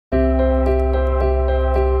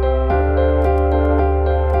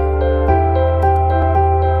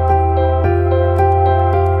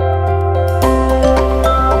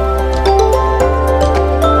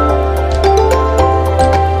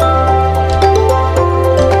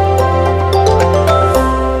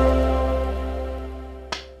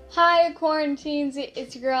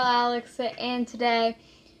Alex, and today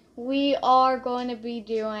we are going to be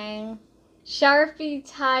doing Sharpie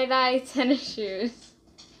tie-dye tennis shoes.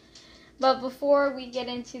 But before we get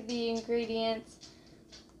into the ingredients,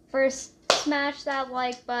 first smash that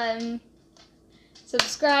like button,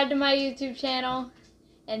 subscribe to my YouTube channel,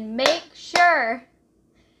 and make sure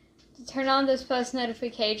to turn on those post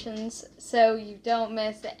notifications so you don't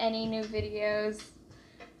miss any new videos.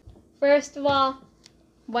 First of all,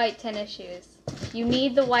 white tennis shoes. You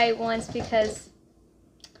need the white ones because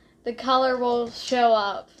the color will show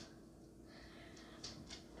up.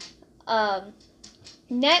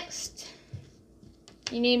 Next,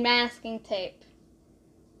 you need masking tape.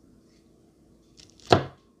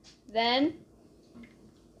 Then,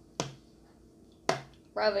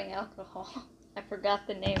 rubbing alcohol. I forgot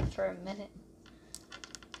the name for a minute.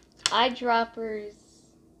 Eyedroppers.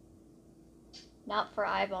 Not for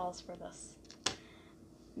eyeballs for this.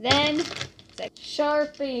 Then,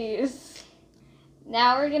 Sharpies.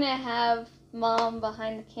 Now we're gonna have Mom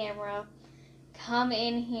behind the camera come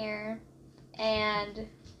in here and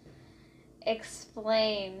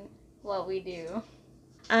explain what we do.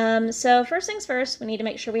 So first things first, we need to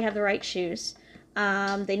make sure we have the right shoes.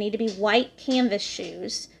 They need to be white canvas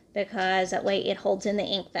shoes because that way it holds in the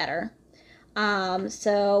ink better.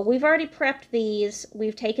 So we've already prepped these.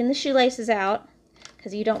 We've taken the shoelaces out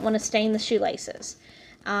because you don't want to stain the shoelaces.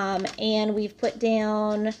 And we've put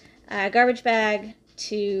down a garbage bag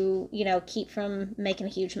to, keep from making a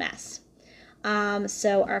huge mess.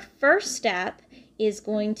 So our first step is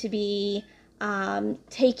going to be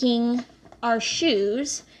taking our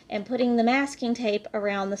shoes and putting the masking tape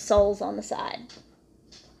around the soles on the side.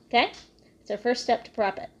 Okay? It's our first step to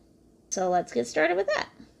prep it. So let's get started with that.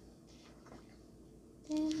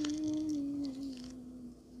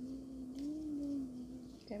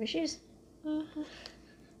 Grab your shoes.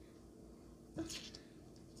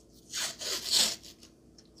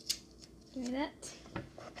 Do that.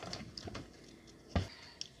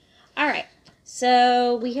 Alright,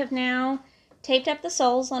 so we have now taped up the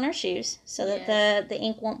soles on our shoes so that the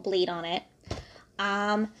ink won't bleed on it.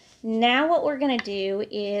 Now what we're going to do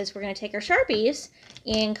is we're going to take our Sharpies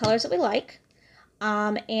in colors that we like,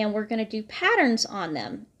 and we're going to do patterns on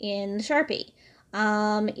them in the Sharpie.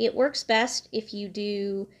 It works best if you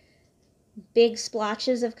do big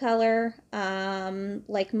splotches of color,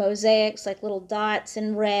 like mosaics, like little dots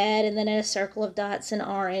in red and then a circle of dots in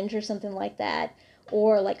orange or something like that,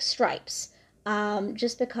 or like stripes.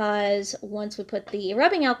 Just because once we put the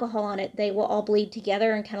rubbing alcohol on it, they will all bleed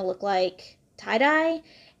together and kind of look like tie-dye.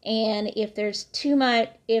 And if there's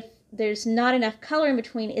not enough color in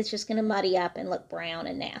between, it's just going to muddy up and look brown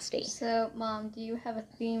and nasty. So, Mom, do you have a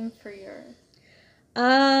theme for yours?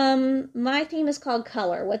 My theme is called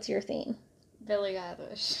color. What's your theme? Billie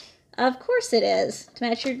Eilish. Of course it is. To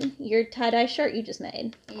match your tie-dye shirt you just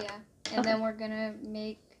made. Yeah. And then we're gonna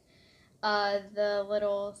make the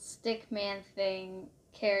little stick man thing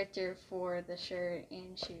character for the shirt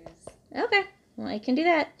and shoes. Okay. Well, I can do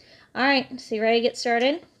that. Alright, so you ready to get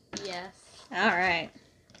started? Yes. Alright.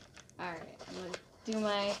 Alright, I'm gonna do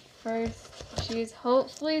my first shoes.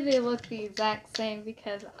 Hopefully they look the exact same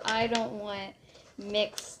because I don't want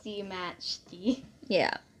mixedy matchedy.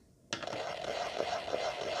 Yeah.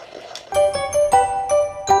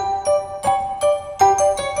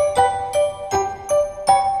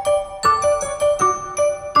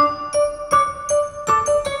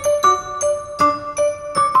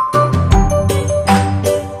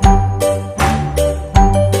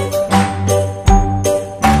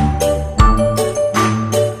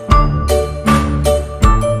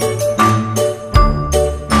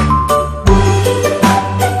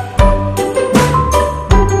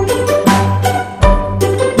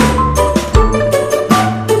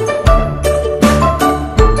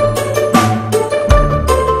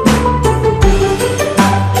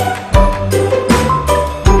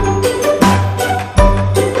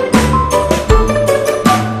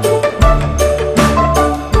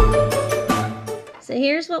 So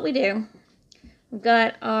here's what we do. We've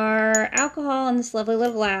got our alcohol in this lovely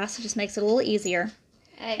little glass. It just makes it a little easier.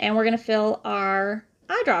 And we're going to fill our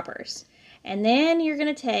eyedroppers. And then you're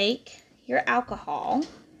going to take your alcohol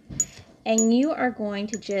and you are going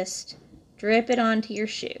to just drip it onto your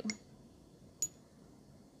shoe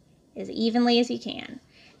as evenly as you can.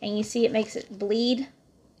 And you see it makes it bleed?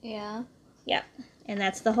 Yeah. Yep. And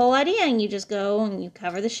that's the whole idea. And you just go and you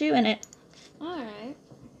cover the shoe in it. Alright.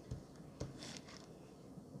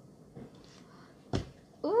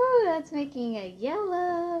 Ooh, that's making a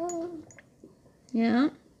yellow. Yeah.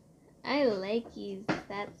 I like these.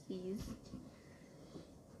 That's these.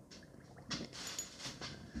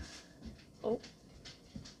 Oh.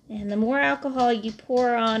 And the more alcohol you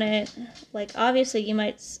pour on it, like obviously you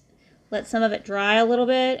might let some of it dry a little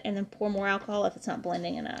bit and then pour more alcohol if it's not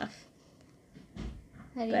blending enough.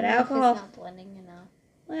 How do you But know alcohol, if it's not blending enough?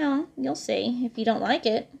 well, you'll see. If you don't like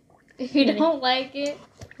it. If you don't like it.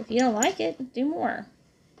 If you don't like it, do more.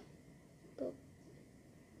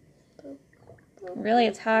 Really,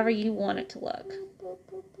 it's however you want it to look.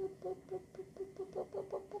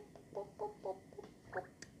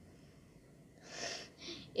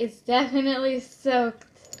 It's definitely soaked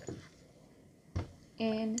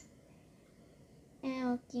in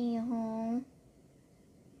alcohol.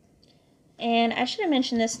 And I should have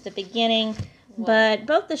mentioned this at the beginning, but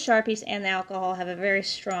both the Sharpies and the alcohol have a very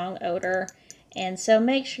strong odor. And so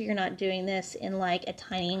make sure you're not doing this in like a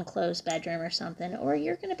tiny enclosed bedroom or something, or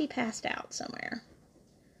you're going to be passed out somewhere.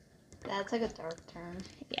 That's like a dark term.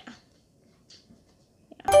 Yeah.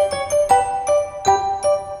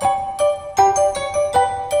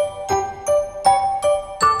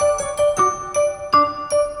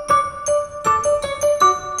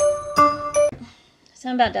 So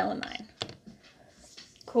I'm about done with mine.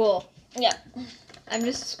 Cool. Yep. I'm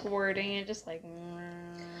just squirting it, just like.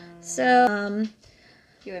 So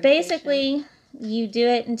basically, you do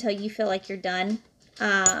it until you feel like you're done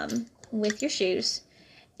with your shoes.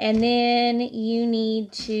 And then you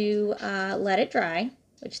need to let it dry,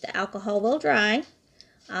 which the alcohol will dry.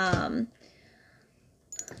 You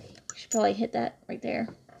should probably hit that right there.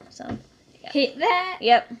 So yeah. Hit that?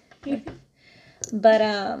 Yep. But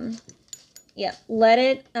yeah, let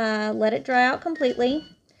it dry out completely.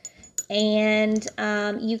 And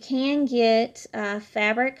you can get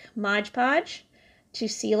fabric Mod Podge to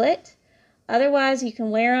seal it. Otherwise, you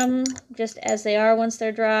can wear them just as they are once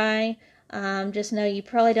they're dry. Just know you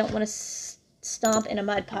probably don't want to stomp in a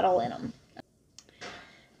mud puddle in them.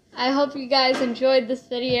 I hope you guys enjoyed this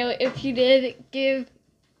video. If you did, give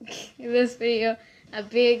this video a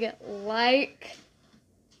big like.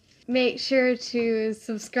 Make sure to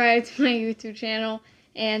subscribe to my YouTube channel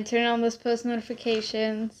and turn on those post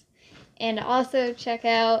notifications. And also check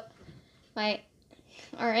out our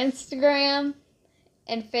Instagram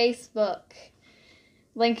and Facebook.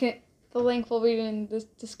 The link will be in the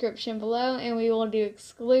description below, and we will do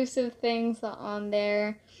exclusive things on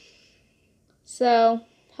there. So,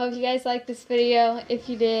 hope you guys liked this video. If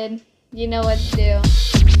you did, you know what to do.